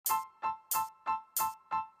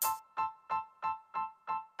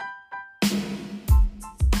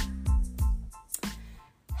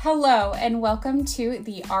Hello, and welcome to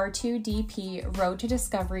the R2DP Road to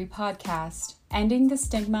Discovery podcast, ending the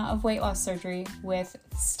stigma of weight loss surgery with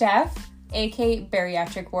Steph, aka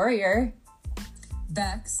Bariatric Warrior,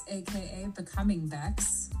 Bex, aka Becoming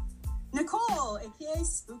Bex, Nicole, aka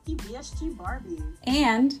Spooky VSG Barbie,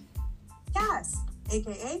 and Cass,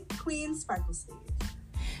 aka Queen Sparkle Sleeve.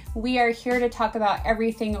 We are here to talk about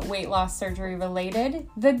everything weight loss surgery related,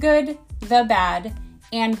 the good, the bad,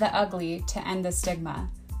 and the ugly to end the stigma.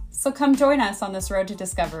 So come join us on this road to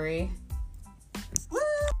discovery. Woo!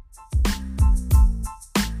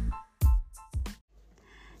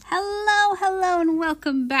 Hello, and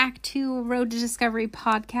welcome back to Road to Discovery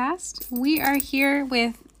podcast. We are here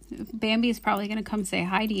with Bambi's probably going to come say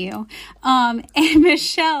hi to you. And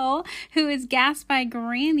Michele, who is gassed by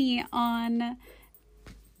Granny on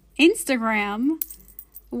Instagram.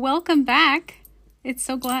 Welcome back. It's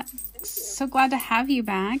so glad to have you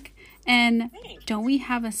back. And don't we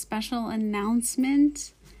have a special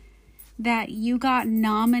announcement that you got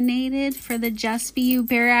nominated for the Just Be You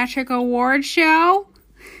Bariatric Award show?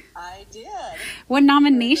 I did. What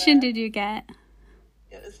nomination did you get?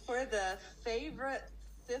 It was for the favorite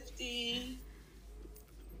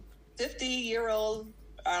 50-year-old,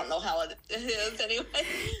 I don't know how it is anyway.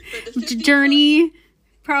 But the 50 Journey,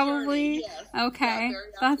 probably. Journey, yes. Okay. Yeah,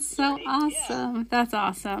 that's so journey. awesome. Yeah. That's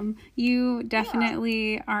awesome. You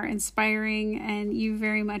definitely are inspiring, and you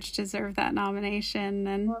very much deserve that nomination.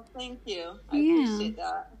 And well, thank you. I appreciate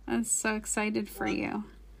that. I'm so excited for you.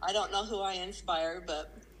 I don't know who I inspire,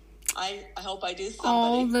 but I hope I do somebody.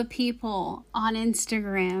 All the people on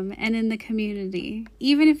Instagram and in the community.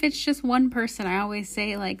 Even if it's just one person, I always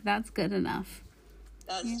say, like, that's good enough.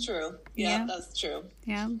 That's true. Yeah, that's true.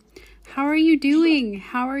 Yeah. How are you doing?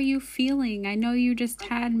 How are you feeling? I know you just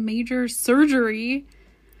had major surgery.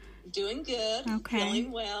 Doing good. Okay.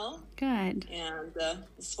 Feeling well. Good. And the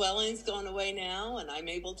swelling's going away now, and I'm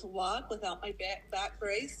able to walk without my back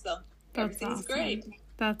brace, so everything's great.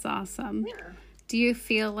 That's awesome. Yeah. Do you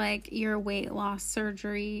feel like your weight loss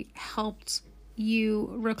surgery helped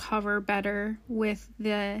you recover better with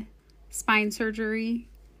the spine surgery?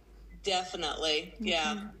 Definitely. Mm-hmm.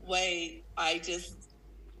 Yeah. I just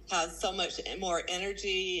had so much more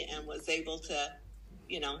energy and was able to,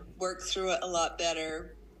 work through it a lot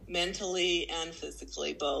better mentally and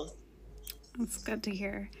physically, both. That's good to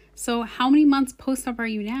hear. So how many months post-op are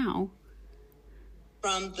you now?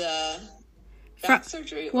 From the back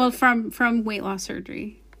surgery? Well, from weight loss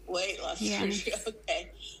surgery. Weight loss surgery.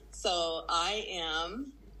 Okay. So I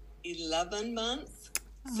am 11 months,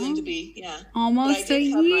 soon to be, almost a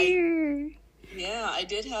year. I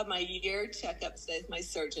did have my year checkup today with my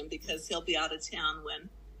surgeon because he'll be out of town when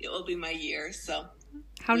it will be my year. So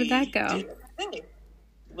how did that go?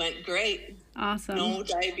 Went great. Awesome. No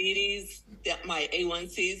diabetes. My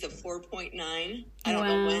A1C is at 4.9. I don't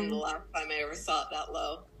know when the last time I ever saw it that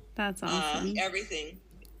low. That's awesome. Everything.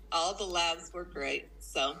 All the labs were great.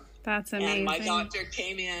 So that's amazing. And my doctor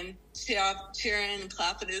came in cheering and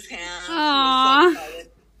clapping his hands. Aww. He was so excited.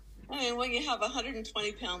 I mean, when you have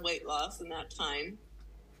 120-pound weight loss in that time,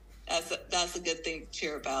 that's a good thing to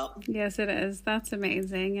cheer about. Yes, it is. That's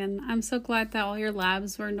amazing. And I'm so glad that all your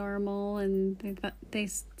labs were normal and they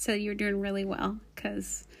said you're doing really well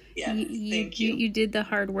because you did the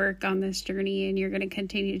hard work on this journey and you're going to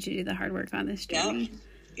continue to do the hard work on this journey.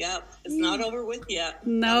 Yep. It's not over with yet.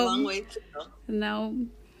 No. A long way to go. No.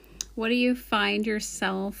 What do you find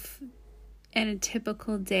yourself in a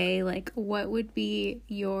typical day? Like, what would be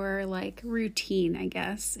your, routine, I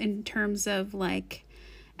guess, in terms of,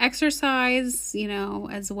 exercise,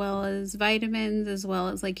 as well as vitamins, as well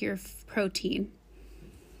as, your protein?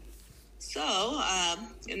 So,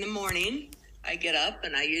 in the morning, I get up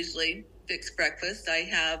and I usually fix breakfast. I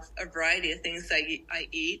have a variety of things I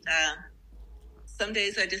eat. Some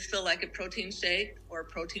days I just feel like a protein shake or a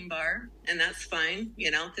protein bar, and that's fine,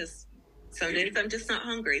 because some days I'm just not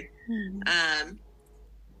hungry. Mm-hmm.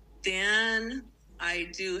 Then I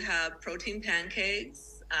do have protein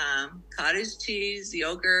pancakes, cottage cheese,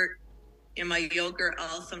 yogurt. In my yogurt,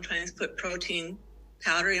 I'll sometimes put protein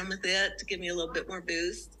powder in with it to give me a little bit more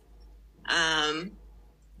boost.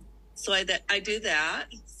 So I do that.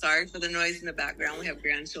 Sorry for the noise in the background. We have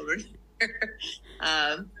grandchildren here.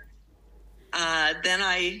 Then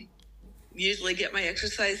I usually get my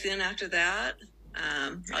exercise in after that.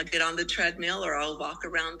 I'll get on the treadmill or I'll walk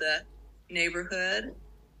around the neighborhood.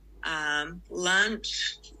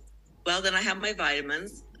 Lunch, then I have my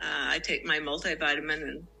vitamins. I take my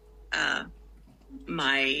multivitamin and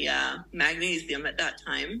my magnesium at that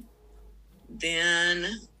time. Then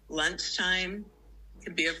lunchtime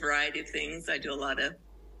can be a variety of things. I do a lot of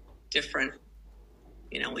different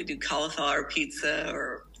we do cauliflower pizza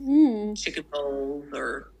or chicken bowls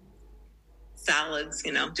or salads,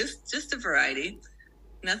 just a variety.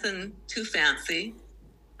 Nothing too fancy.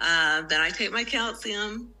 Then I take my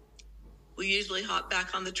calcium. We usually hop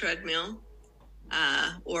back on the treadmill,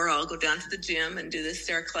 or I'll go down to the gym and do the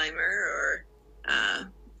stair climber or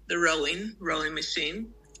the rowing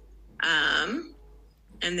machine.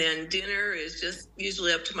 And then dinner is just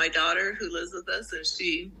usually up to my daughter who lives with us, and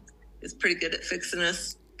she is pretty good at fixing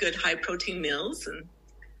us good high protein meals. And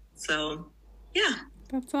so, yeah,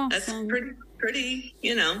 that's awesome. That's pretty,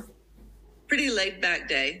 pretty laid back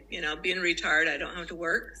day. Being retired, I don't have to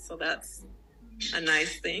work, so that's a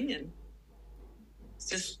nice thing, and it's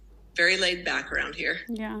just very laid back around here.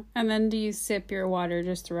 Yeah. And then do you sip your water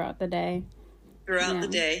just throughout the day? Throughout the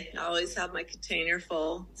day. I always have my container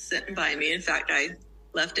full sitting by me. In fact, I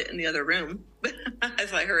left it in the other room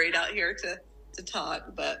as I hurried out here to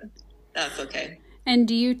talk, but that's okay. And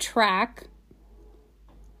do you track?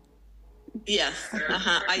 Yes.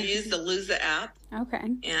 I use the Luza app. Okay.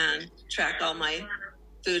 And track all my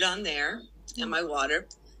food on there and my water.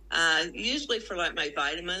 Usually for like my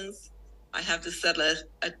vitamins, I have to set a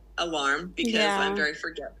alarm because I'm very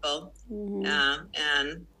forgetful.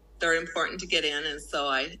 And they're important to get in, and so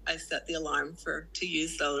I set the alarm to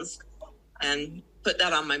use those and put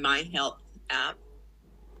that on my Health app.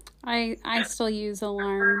 I still use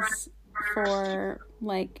alarms for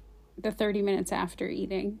like the 30 minutes after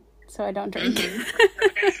eating, so I don't drink.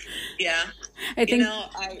 Yeah. I think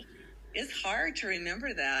it's hard to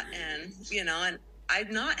remember that, and and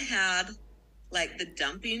I've not had like the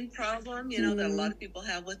dumping problem, that a lot of people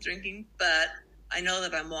have with drinking, but I know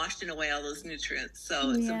that I'm washing away all those nutrients,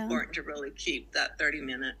 so it's important to really keep that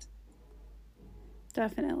 30-minute.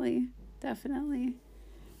 Definitely.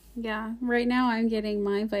 Yeah. Right now I'm getting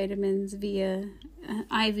my vitamins via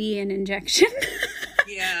IV and injection.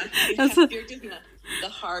 Yeah. You're doing the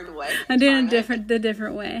hard way. I'm doing the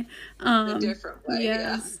different way. The different way,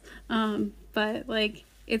 yes. But like,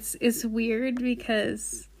 it's weird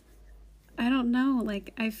because I don't know,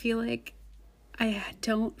 like, I feel like I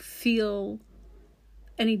don't feel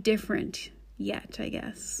any different yet, I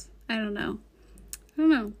guess. I don't know.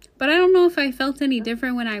 But I don't know if I felt any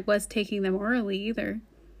different when I was taking them orally either.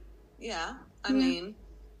 Yeah. I mean,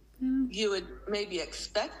 you would maybe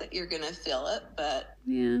expect that you're going to feel it, but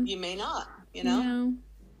you may not, Yeah.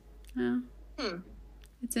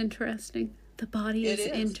 It's interesting. The body is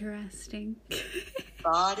interesting.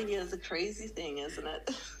 Body is a crazy thing, isn't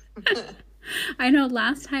it? I know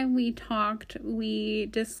last time we talked, we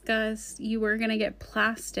discussed you were going to get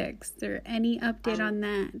plastics. Is there any update on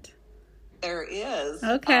that? There is.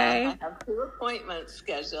 Okay. I have 2 appointments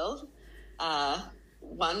scheduled.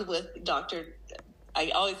 One with Dr. I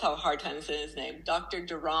always have a hard time saying his name, Dr.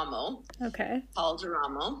 Duramo. Okay. Paul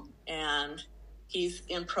Duramo. And he's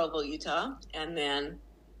in Provo, Utah. And then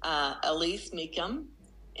Elise Meekum,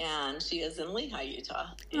 and she is in Lehi, Utah.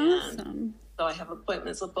 Awesome. And so I have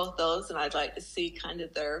appointments with both those, and I'd like to see kind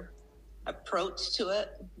of their approach to it,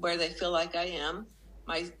 where they feel like I am.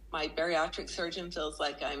 My bariatric surgeon feels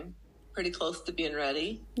like I'm pretty close to being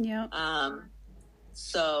ready. Yeah.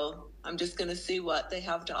 So I'm just going to see what they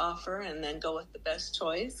have to offer and then go with the best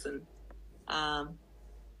choice and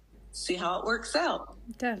see how it works out.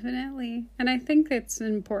 Definitely. And I think it's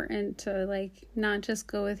important to like not just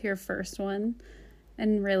go with your first one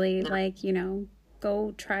and really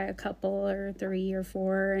go try a couple or 3 or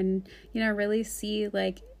 4 and really see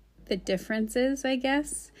like the differences, I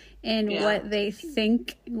guess, in what they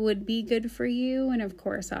think would be good for you. And of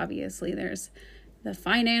course, obviously there's the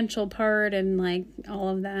financial part and like all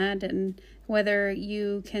of that, and whether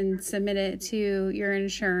you can submit it to your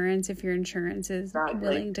insurance if your insurance is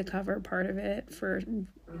willing to cover part of it for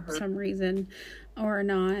some reason or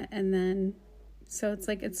not. And then so it's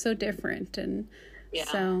like it's so different, and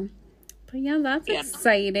so but that's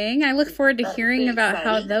exciting. I look forward to hearing about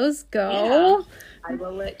how those go. I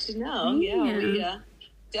will let you know. We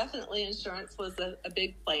definitely, insurance was a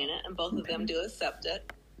big play in it, and both of them do accept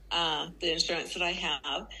it. The insurance that I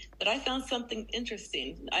have, but I found something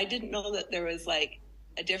interesting. I didn't know that there was like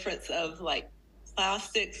a difference of like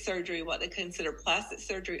plastic surgery, what they consider plastic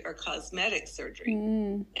surgery or cosmetic surgery.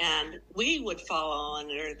 And we would fall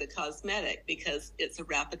under the cosmetic because it's a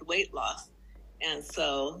rapid weight loss. And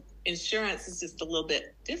so insurance is just a little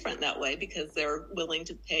bit different that way because they're willing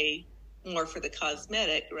to pay more for the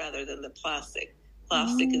cosmetic rather than the plastic.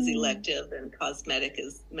 plastic is elective and cosmetic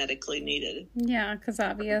is medically needed. Yeah, because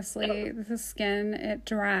obviously the skin, it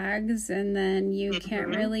drags, and then you can't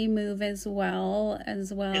really move as well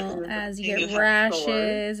as you get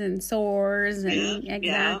rashes and sores and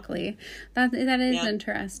exactly. That is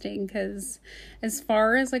interesting, because as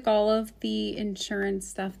far as like all of the insurance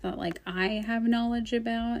stuff that like I have knowledge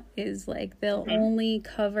about is like they'll only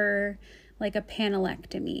cover like a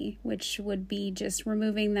panelectomy, which would be just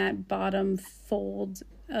removing that bottom fold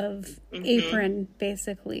of apron,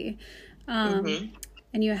 basically. And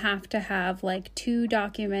you have to have like 2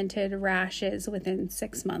 documented rashes within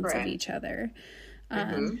 6 months of each other.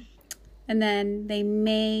 And then they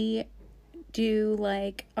may do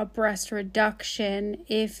like a breast reduction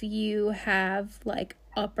if you have like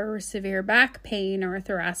upper severe back pain or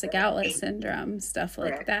thoracic outlet syndrome, stuff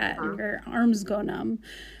like that, and your arms go numb.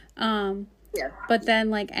 But then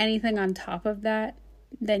like anything on top of that,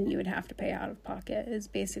 then you would have to pay out of pocket, is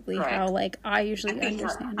basically how like I usually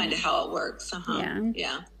understand kind of how it works.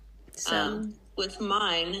 So with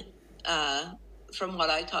mine, from what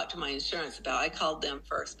I talked to my insurance about, I called them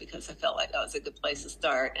first because I felt like that was a good place to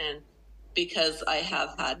start, and because I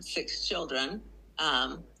have had 6 children,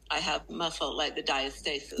 I have muscle, like the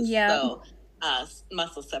diastasis, so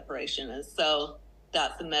muscle separation, and so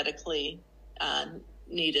that's a medically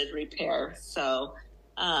needed repair. So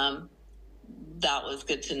that was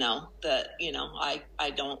good to know that, you know, I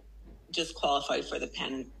don't just qualify for the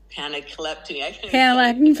panelectomy.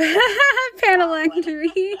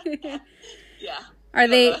 Panelectomy.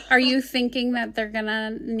 Are you thinking that they're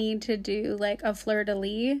gonna need to do like a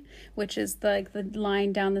fleur-de-lis, which is like the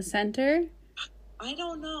line down the center? I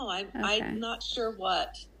don't know. I'm not sure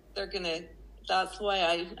what they're gonna. That's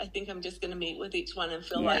why I think I'm just gonna meet with each one and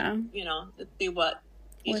feel like, you know, see what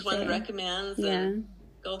each one recommends and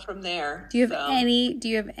go from there. Do you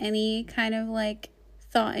have any kind of like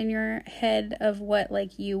thought in your head of what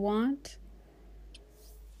like you want?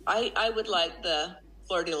 I would like the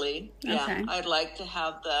fleur-de-lis. I'd like to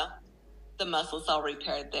have the muscles all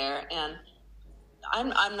repaired there, and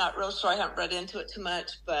I'm not real sure. I haven't read into it too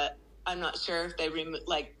much, but I'm not sure if they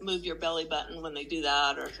move your belly button when they do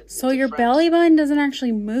that, or if it's so your belly button doesn't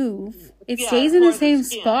actually move. It stays in the same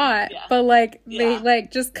spot, but like they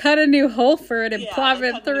like just cut a new hole for it and plop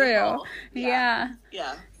it through. So I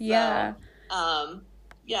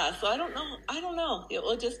don't know. It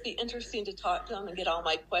will just be interesting to talk to them and get all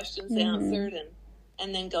my questions answered,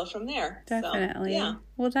 and then go from there. Definitely. So,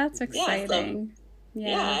 well, that's exciting.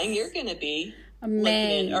 And you're going to be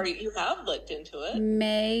May, or you have looked into it.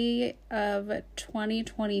 May of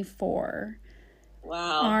 2024.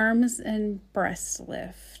 Wow. Arms and breast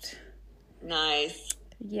lift. Nice.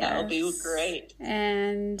 Yes. That'll be great.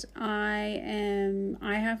 And I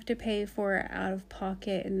have to pay for it out of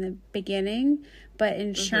pocket in the beginning, but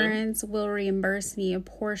insurance will reimburse me a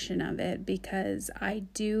portion of it because I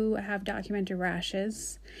do have documented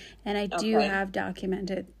rashes, and I do have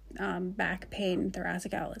documented back pain,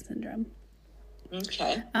 thoracic outlet syndrome.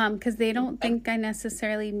 Okay. Because they don't think I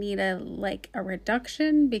necessarily need a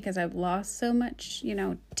reduction because I've lost so much, you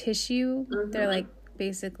know, tissue. They're like,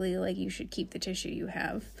 basically like you should keep the tissue you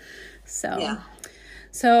have. So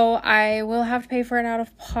I will have to pay for it out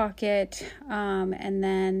of pocket, and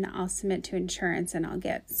then I'll submit to insurance and I'll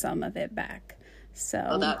get some of it back.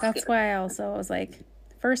 So that's why I was like,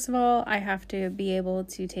 first of all, I have to be able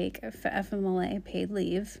to take FMLA paid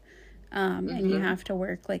leave. And you have to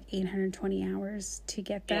work like 820 hours to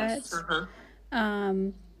get that.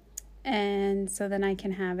 And so then I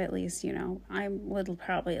can have at least, you know, I will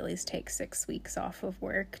probably at least take 6 weeks off of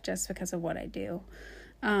work just because of what I do.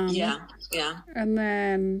 And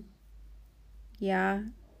then,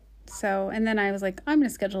 so, and then I was like, I'm going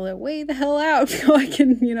to schedule it way the hell out so I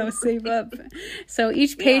can, you know, save up. So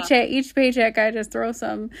each paycheck, I just throw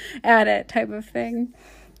some at it type of thing.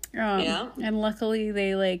 And luckily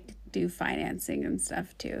they like do financing and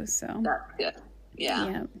stuff too. So that's good.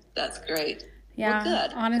 Yeah. That's great. Yeah. Well,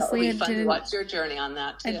 good. Honestly, it'll be fun to watch your journey on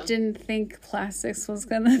that too. I didn't think plastics was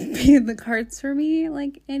going to be in the cards for me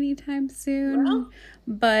like anytime soon,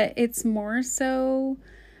 but it's more so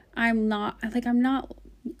I know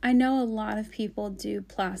a lot of people do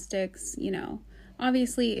plastics, you know,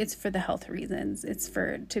 obviously it's for the health reasons, it's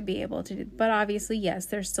to be able to do, but obviously, yes,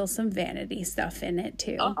 there's still some vanity stuff in it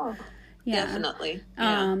too. Definitely.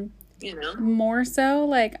 You know, more so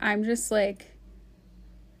like I'm just like,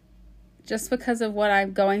 just because of what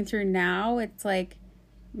I'm going through now, it's like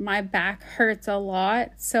my back hurts a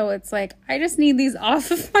lot. So it's like, I just need these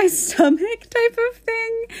off of my stomach type of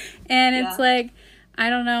thing. And it's like, I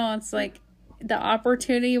don't know. It's like the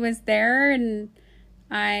opportunity was there and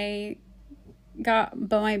I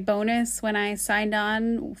got my bonus when I signed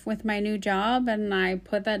on with my new job, and I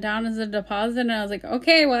put that down as a deposit, and I was like,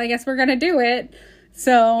 okay, well, I guess we're gonna do it.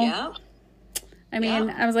 So Yeah. I mean,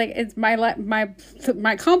 I was like, it's my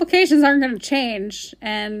complications aren't going to change.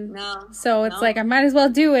 And so it's like, I might as well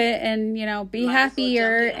do it and, you know, be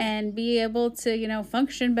happier and be able to, you know,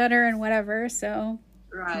 function better and whatever. So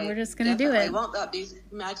we're just going to do it. Won't that be,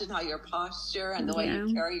 imagine how your posture and the way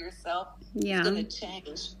you carry yourself is going to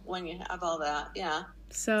change when you have all that. Yeah.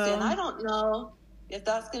 So, and I don't know if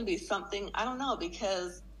that's going to be something, I don't know,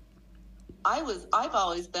 because I've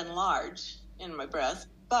always been large in my breast,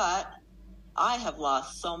 but I have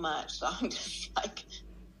lost so much. So I'm just like,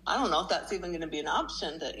 I don't know if that's even going to be an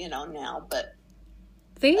option to, you know, now, but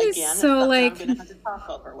again, so like, I'm going to have to talk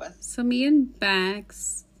over with. So me and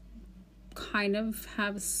Bex kind of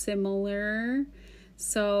have similar.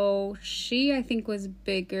 So she, I think, was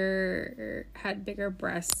bigger, had bigger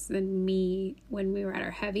breasts than me when we were at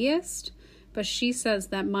our heaviest. But she says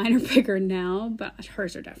that mine are bigger now, but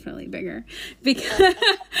hers are definitely bigger. Because,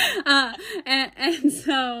 and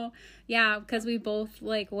so, yeah, because we both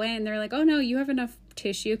like went and they're like, oh no, you have enough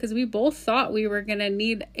tissue. Because we both thought we were going to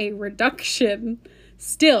need a reduction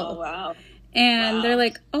still. Oh, wow. And they're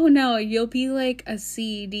like, oh no, you'll be like a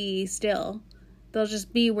CD still. They'll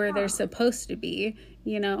just be where they're supposed to be,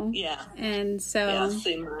 you know? Yeah. And so. Yeah,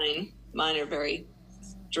 see, mine are very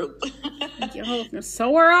droop.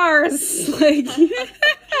 So are ours. Like,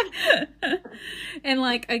 and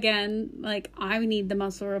like, again, like I need the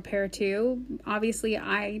muscle repair too. Obviously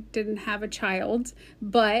I didn't have a child,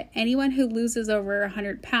 but anyone who loses over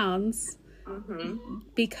 100 pounds,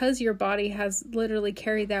 because your body has literally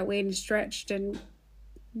carried that weight and stretched and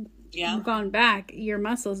gone back, your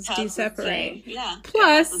muscles do separate.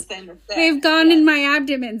 Plus, they've gone in my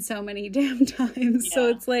abdomen so many damn times. So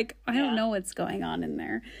it's like, I don't know what's going on in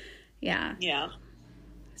there. Yeah.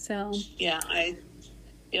 So. Yeah,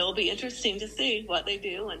 it'll be interesting to see what they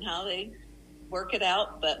do and how they work it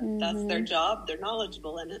out. But that's their job. They're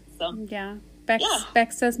knowledgeable in it. So. Yeah.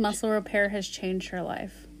 Bex says muscle repair has changed her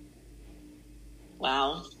life.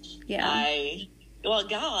 Wow. Yeah. Well,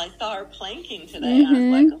 gal, I saw her planking today. I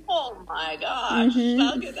was like, oh my gosh,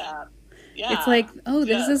 look at that. Yeah. It's like, oh,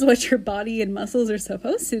 this is what your body and muscles are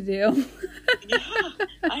supposed to do. Yeah.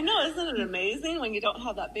 I know. Isn't it amazing when you don't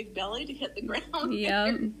have that big belly to hit the ground?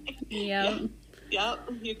 Yep. Yep.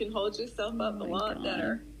 You can hold yourself up a lot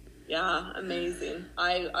better. Yeah. Amazing.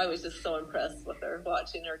 I was just so impressed with her,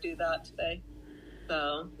 watching her do that today.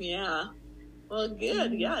 So, yeah. Well,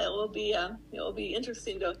 good. Yeah, it will be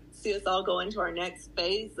interesting to see us all go into our next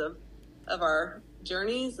phase of our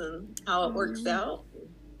journeys and how it works out.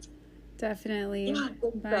 Definitely.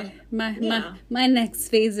 Yeah, my next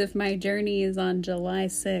phase of my journey is on July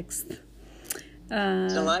 6th.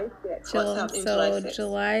 July 6th. What's happening July 6th?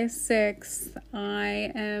 July 6th,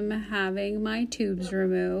 I am having my tubes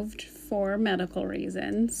removed for medical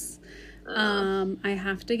reasons. I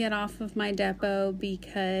have to get off of my depot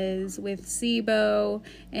because with SIBO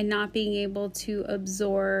and not being able to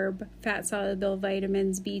absorb fat soluble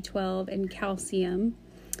vitamins B12 and calcium,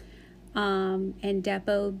 and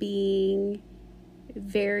depot being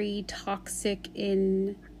very toxic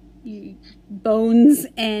in bones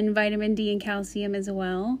and vitamin D and calcium as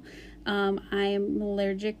well. I am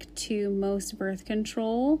allergic to most birth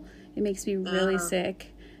control. It makes me really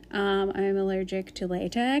sick. I'm allergic to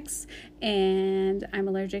latex, and I'm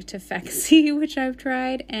allergic to Phexxi, which I've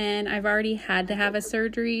tried, and I've already had to have a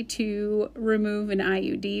surgery to remove an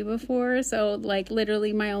IUD before, so like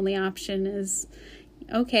literally my only option is,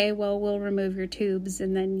 okay, well, we'll remove your tubes,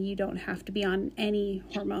 and then you don't have to be on any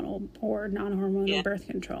hormonal or non-hormonal birth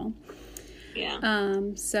control.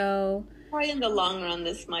 So... Probably in the long run,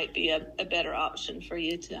 this might be a better option for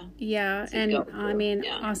you to. Yeah, and I mean,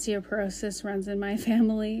 osteoporosis runs in my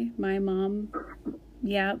family. My mom,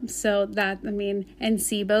 so that, I mean, and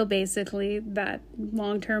SIBO, basically, that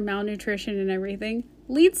long-term malnutrition and everything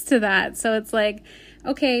leads to that. So it's like,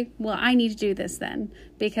 okay, well, I need to do this then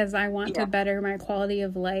because I want to better my quality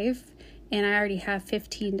of life, and I already have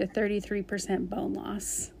 15 to 33% bone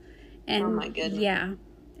loss. And, oh my goodness. Yeah,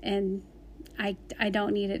 and I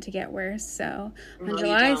don't need it to get worse. So on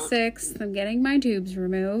July 6th, I'm getting my tubes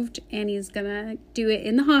removed, and he's going to do it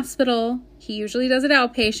in the hospital. He usually does it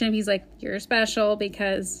outpatient. He's like, you're special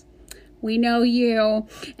because we know you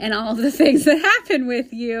and all the things that happen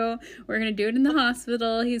with you. We're going to do it in the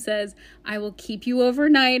hospital. He says, I will keep you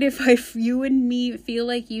overnight if you and me feel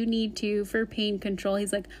like you need to for pain control.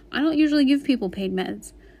 He's like, I don't usually give people pain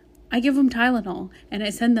meds. I give them Tylenol and I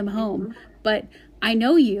send them home. But I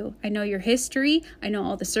know you. I know your history. I know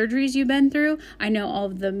all the surgeries you've been through. I know all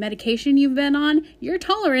of the medication you've been on. Your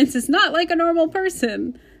tolerance is not like a normal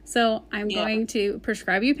person. So I'm going to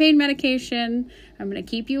prescribe you pain medication. I'm going to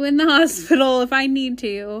keep you in the hospital if I need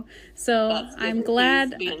to. So I'm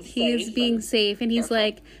glad he's being safe. And he's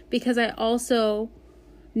like, because I also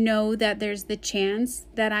know that there's the chance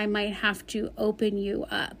that I might have to open you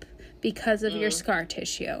up because of your scar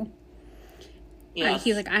tissue. Yes.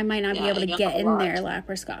 He's like, I might not be able to get in there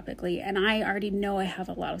laparoscopically. And I already know I have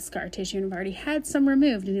a lot of scar tissue and I've already had some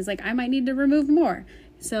removed. And he's like, I might need to remove more.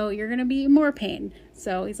 So you're going to be in more pain.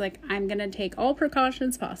 So he's like, I'm going to take all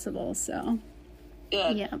precautions possible. So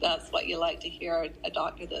good. Yeah. That's what you like to hear, a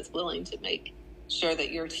doctor that's willing to make sure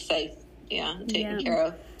that you're safe. Yeah. Taken care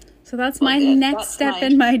of. So that's my next step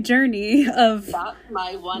in my journey of. That's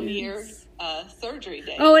my 1 year surgery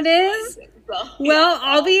day. Oh, it is? So, well,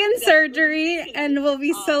 I'll be in surgery and we'll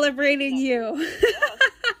be celebrating you.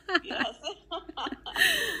 Yes.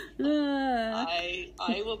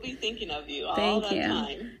 I will be thinking of you all the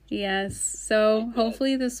time. Yes. So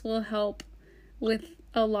hopefully this will help with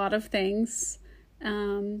a lot of things.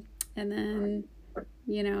 And then,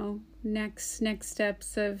 next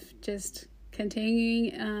steps of just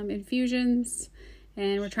continuing infusions.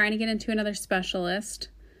 And we're trying to get into another specialist.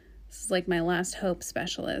 This is like my last hope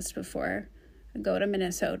specialist before I go to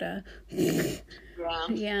Minnesota.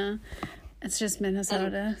 Yeah. It's just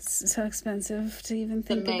Minnesota. It's so expensive to even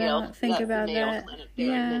think about that.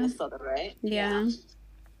 Yeah. Minnesota, right? Yeah.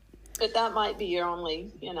 But that might be your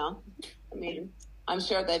only, I'm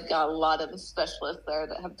sure they've got a lot of specialists there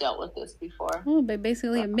that have dealt with this before. Oh, they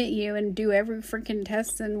basically admit you and do every freaking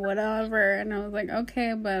test and whatever. And I was like,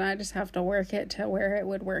 okay, but I just have to work it to where it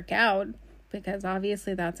would work out. Because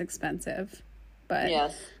obviously that's expensive.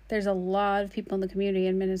 But there's a lot of people in the community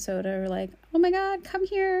in Minnesota who are like, oh my God, come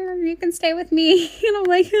here. You can stay with me. And I'm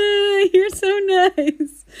like, you're so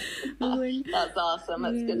nice. That's awesome.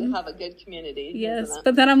 It's good to have a good community. Yes.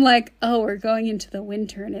 But then I'm like, oh, we're going into the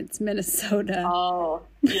winter and it's Minnesota. Oh,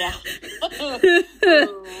 yeah.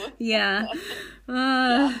 Yeah.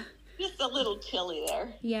 Just a little chilly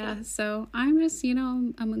there. Yeah. So I'm just,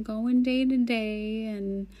 I'm going day to day,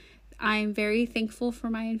 and I'm very thankful for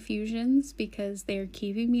my infusions because they're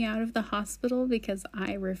keeping me out of the hospital because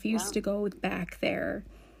I refuse to go back there.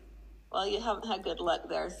 Well, you haven't had good luck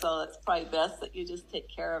there, so it's probably best that you just take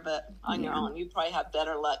care of it on your own. You probably have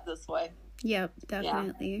better luck this way. Yep,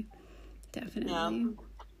 definitely. Yeah. Definitely. Yeah.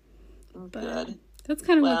 Good. That's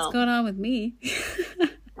kind of what's going on with me.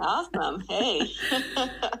 Awesome. Hey.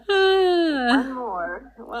 One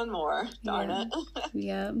more. Darn it.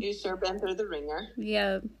 Yeah. You sure been through the ringer.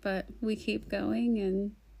 Yeah, but we keep going,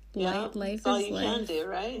 and life is all life. You can do,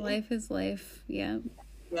 right? Life is life. Yeah.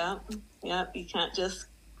 Yeah. Yeah. You can't just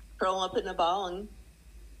curl up in a ball and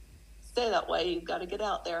stay that way. You've got to get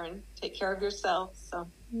out there and take care of yourself. So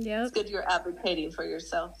it's good you're advocating for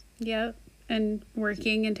yourself. Yep. And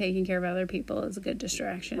working and taking care of other people is a good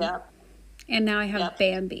distraction. Yeah. And now I have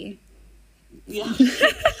Bambi. Yeah,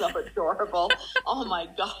 so adorable. Oh my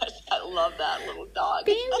gosh, I love that little dog.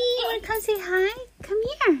 Bambi, you want to come say hi? Come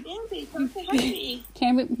here. Bambi, come say hi.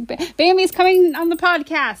 Bambi's coming on the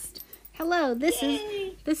podcast. Hello, this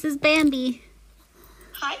is Bambi.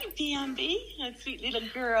 Hi, Bambi, a sweet little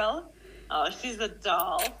girl. Oh, she's a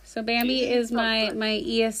doll. So Bambi is my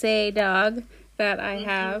ESA dog that I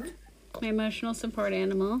have, my emotional support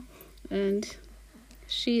animal, and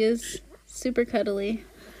she is super cuddly.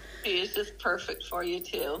 She is just perfect for you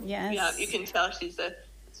too. Yes. Yeah, you can tell she's going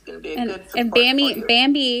to be a good support and for you.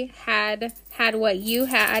 Bambi had what you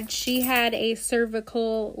had. She had a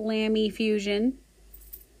cervical lammy fusion.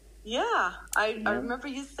 Yeah, I remember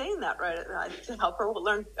you saying that, right? To help her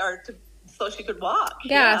learn, so she could walk.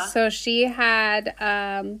 Yeah. So she had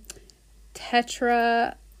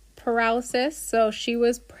tetra paralysis. So she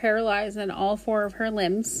was paralyzed in all 4 of her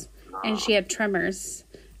limbs, and she had tremors.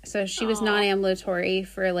 So she was non-ambulatory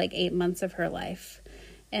for like 8 months of her life.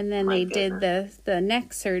 And then they did the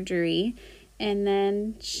neck surgery, and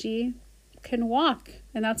then she can walk.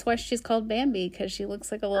 And that's why she's called Bambi, because she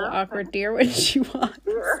looks like a little awkward deer when she walks.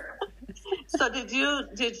 So did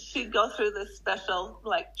she go through this special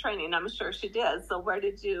training? I'm sure she did. So where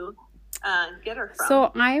did you get her from?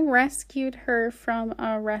 So I rescued her from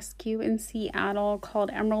a rescue in Seattle called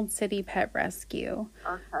Emerald City Pet Rescue.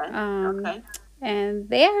 Okay. Okay. And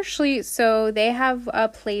they have a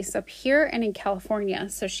place up here and in California.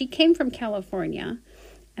 So she came from California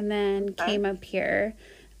and then came up here.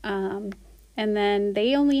 And then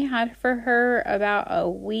they only had for her about a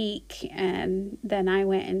week. And then I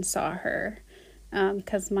went and saw her.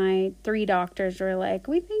 because my 3 doctors were like,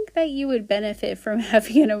 we think that you would benefit from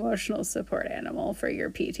having an emotional support animal for your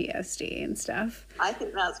PTSD and stuff. I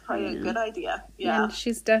think that's probably a good idea. Yeah. And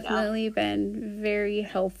she's definitely been very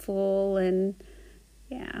helpful, and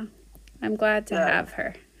I'm glad to have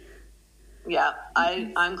her. Yeah,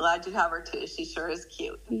 I'm glad you have her too. She sure is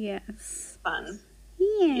cute. Yes. Fun.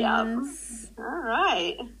 Yes. Yep. All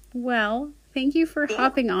right. Well, thank you for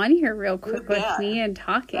hopping on here real quick with me and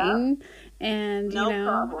talking. Yeah. And,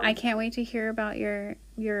 problem. I can't wait to hear about your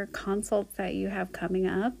consults that you have coming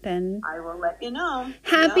up. And I will let you know.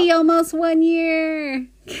 Happy almost 1 year.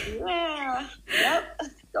 Yeah. Yep.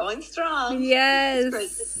 Going strong. Yes.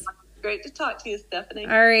 It's great to talk to you, Stephanie.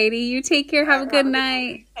 Alrighty. You take care. Have a good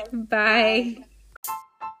night. Bye. Bye.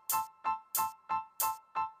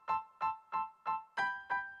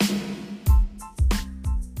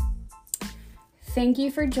 Thank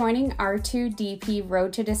you for joining R2DP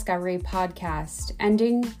Road to Discovery podcast,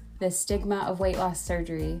 ending the stigma of weight loss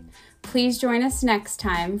surgery. Please join us next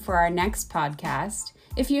time for our next podcast.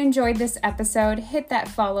 If you enjoyed this episode, hit that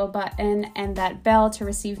follow button and that bell to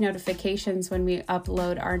receive notifications when we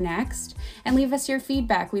upload our next, and leave us your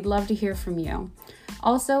feedback. We'd love to hear from you.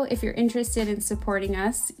 Also, if you're interested in supporting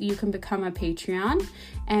us, you can become a Patreon,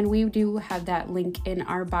 and we do have that link in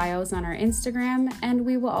our bios on our Instagram, and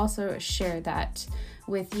we will also share that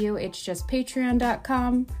with you. It's just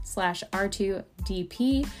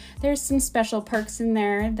patreon.com/R2DP. There's some special perks in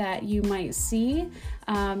there that you might see.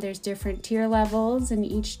 There's different tier levels, and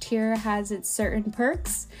each tier has its certain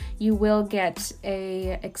perks. You will get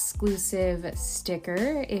a exclusive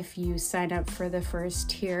sticker if you sign up for the first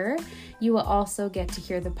tier. You will also get to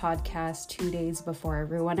hear the podcast 2 days before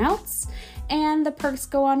everyone else, and the perks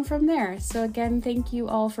go on from there. So again, thank you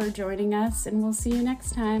all for joining us, and we'll see you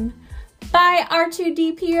next time. Bye,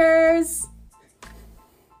 R2DPers!